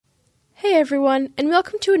Hi everyone, and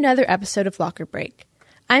welcome to another episode of Locker Break.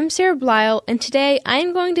 I'm Sarah Blyle, and today I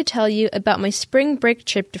am going to tell you about my spring break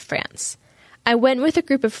trip to France. I went with a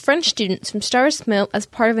group of French students from Starr's Mill as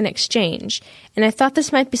part of an exchange, and I thought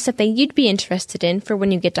this might be something you'd be interested in for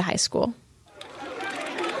when you get to high school.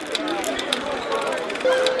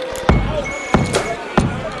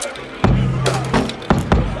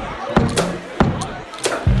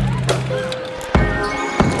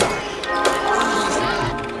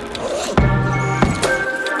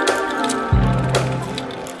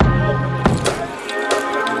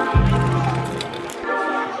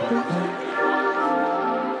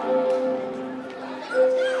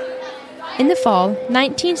 In the fall,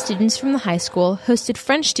 19 students from the high school hosted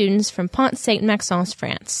French students from Pont-Saint-Maxence,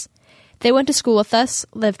 France. They went to school with us,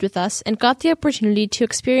 lived with us, and got the opportunity to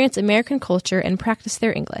experience American culture and practice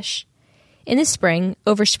their English. In the spring,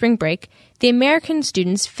 over spring break, the American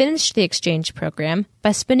students finished the exchange program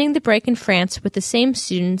by spending the break in France with the same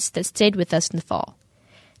students that stayed with us in the fall.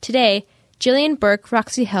 Today, Jillian Burke,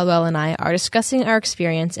 Roxy Helwell, and I are discussing our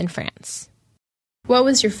experience in France. What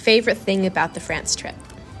was your favorite thing about the France trip?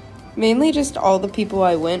 Mainly just all the people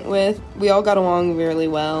I went with. We all got along really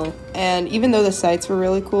well. And even though the sights were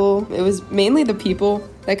really cool, it was mainly the people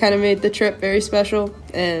that kind of made the trip very special.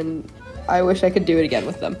 And I wish I could do it again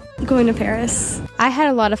with them. Going to Paris. I had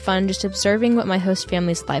a lot of fun just observing what my host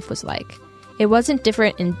family's life was like. It wasn't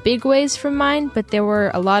different in big ways from mine, but there were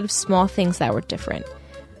a lot of small things that were different.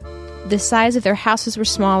 The size of their houses were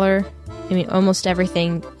smaller. Almost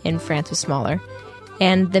everything in France was smaller.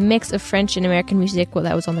 And the mix of French and American music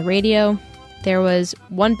that was on the radio. There was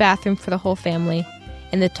one bathroom for the whole family,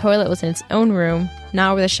 and the toilet was in its own room,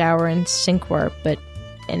 not where the shower and sink were, but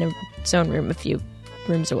in its own room a few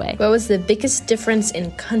rooms away. What was the biggest difference in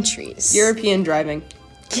countries? European driving.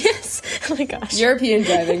 Yes. Oh my gosh. European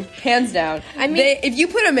driving, hands down. If you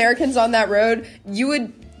put Americans on that road, you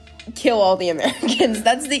would kill all the Americans.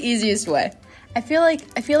 That's the easiest way. I feel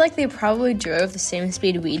like they probably drove the same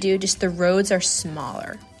speed we do, just the roads are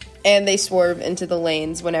smaller. And they swerve into the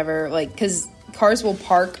lanes whenever, because cars will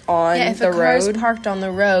park on the road. Yeah, if a car's parked on the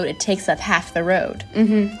road, it takes up half the road.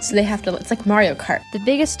 Mm-hmm. So they have to, it's like Mario Kart. The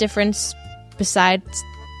biggest difference, besides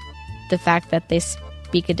the fact that they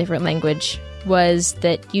speak a different language, was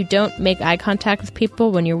that you don't make eye contact with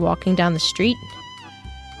people when you're walking down the street.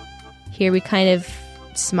 Here we kind of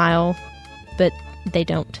smile, but they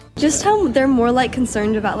don't. Just how they're more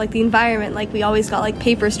concerned about the environment. We always got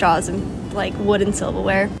paper straws and wood and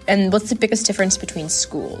silverware. And what's the biggest difference between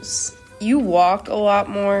schools? You walk a lot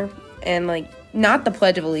more, and not the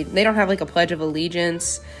Pledge of Allegiance. They don't have a Pledge of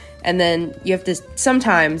Allegiance, and then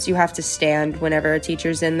sometimes you have to stand whenever a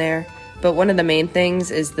teacher's in there. But one of the main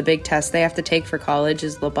things is the big test they have to take for college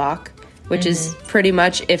is Le Bac, which is pretty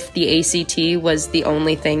much if the ACT was the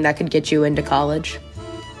only thing that could get you into college.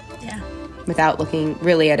 Without looking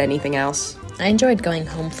really at anything else. I enjoyed going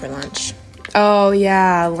home for lunch. Oh,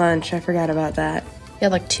 yeah, lunch. I forgot about that. We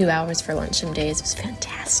had 2 hours for lunch some days. It was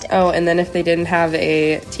fantastic. Oh, and then if they didn't have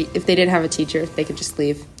a teacher, they could just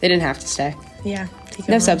leave. They didn't have to stay. Yeah.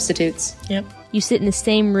 No substitutes. Yep. You sit in the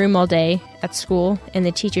same room all day at school, and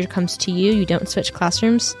the teacher comes to you. You don't switch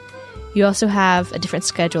classrooms. You also have a different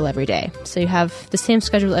schedule every day. So you have the same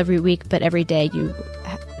schedule every week, but every day you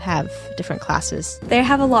have different classes. They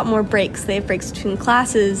have a lot more breaks. They have breaks between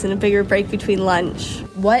classes and a bigger break between lunch.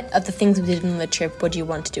 What of the things we did on the trip would you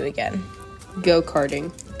want to do again?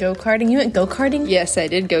 Go-karting. Go-karting? You went go-karting? Yes, I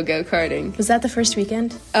did go-karting. Was that the first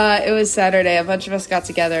weekend? It was Saturday. A bunch of us got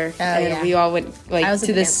together, we all went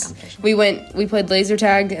to this. We played laser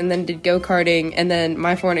tag, and then did go-karting, and then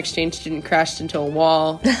my foreign exchange student crashed into a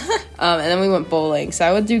wall, and then we went bowling. So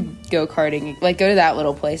I would do go-karting, go to that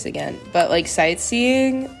little place again. But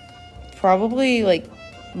sightseeing, probably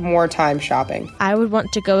more time shopping. I would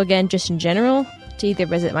want to go again just in general, to either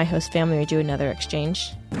visit my host family or do another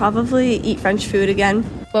exchange. Probably eat French food again.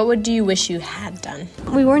 What would you wish you had done?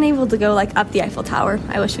 We weren't able to go up the Eiffel Tower.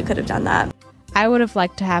 I wish we could have done that. I would have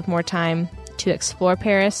liked to have more time to explore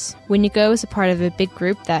Paris. When you go as a part of a big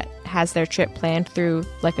group that has their trip planned through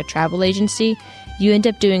a travel agency, you end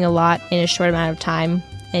up doing a lot in a short amount of time,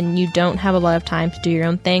 and you don't have a lot of time to do your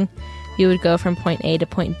own thing. You would go from point A to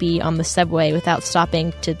point B on the subway without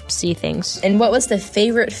stopping to see things. And what was the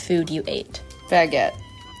favorite food you ate? Baguette.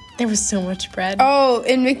 There was so much bread. Oh,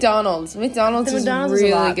 in McDonald's. McDonald's is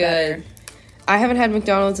really good. Better. I haven't had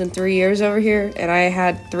McDonald's in 3 years over here, and I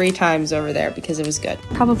had 3 times over there because it was good.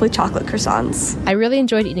 Probably chocolate croissants. I really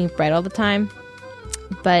enjoyed eating bread all the time,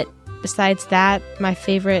 but besides that, my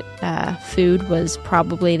favorite food was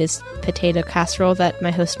probably this potato casserole that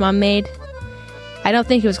my host mom made. I don't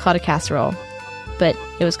think it was called a casserole, but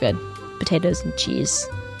it was good. potatoes and cheese.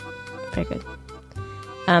 Very good.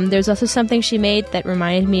 There's also something she made that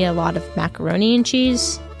reminded me a lot of macaroni and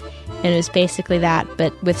cheese. And it was basically that,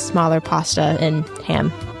 but with smaller pasta and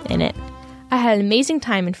ham in it. I had an amazing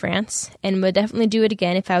time in France, and would definitely do it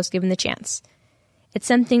again if I was given the chance. It's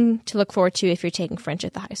something to look forward to if you're taking French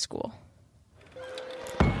at the high school.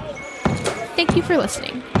 Thank you for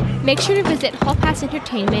listening. Make sure to visit Hall Pass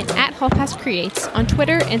Entertainment at Hall Pass Creates on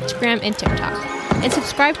Twitter, Instagram, and TikTok. And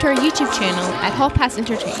subscribe to our YouTube channel at Hall Pass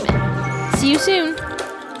Entertainment. See you soon!